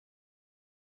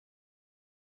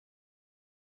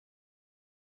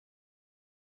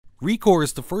ReCore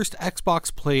is the first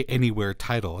Xbox Play Anywhere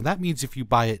title, and that means if you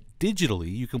buy it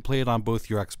digitally, you can play it on both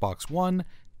your Xbox One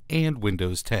and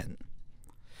Windows 10.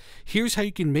 Here's how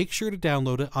you can make sure to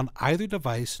download it on either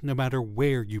device no matter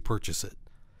where you purchase it.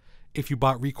 If you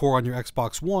bought ReCore on your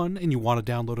Xbox One and you want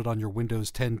to download it on your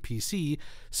Windows 10 PC,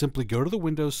 simply go to the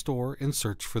Windows Store and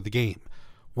search for the game.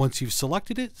 Once you've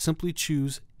selected it, simply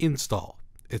choose Install.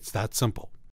 It's that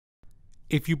simple.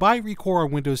 If you buy ReCore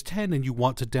on Windows 10 and you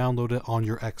want to download it on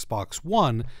your Xbox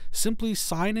One, simply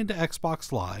sign into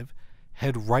Xbox Live,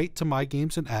 head right to My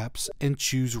Games and Apps, and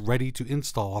choose Ready to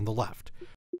Install on the left.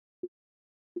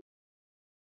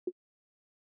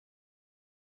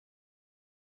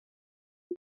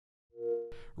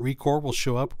 ReCore will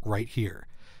show up right here.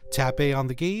 Tap A on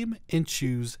the game and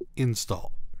choose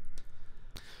Install.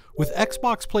 With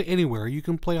Xbox Play Anywhere, you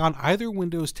can play on either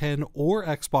Windows 10 or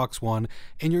Xbox One,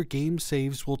 and your game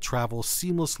saves will travel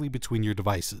seamlessly between your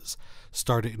devices.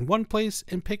 Start it in one place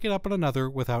and pick it up in another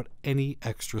without any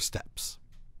extra steps.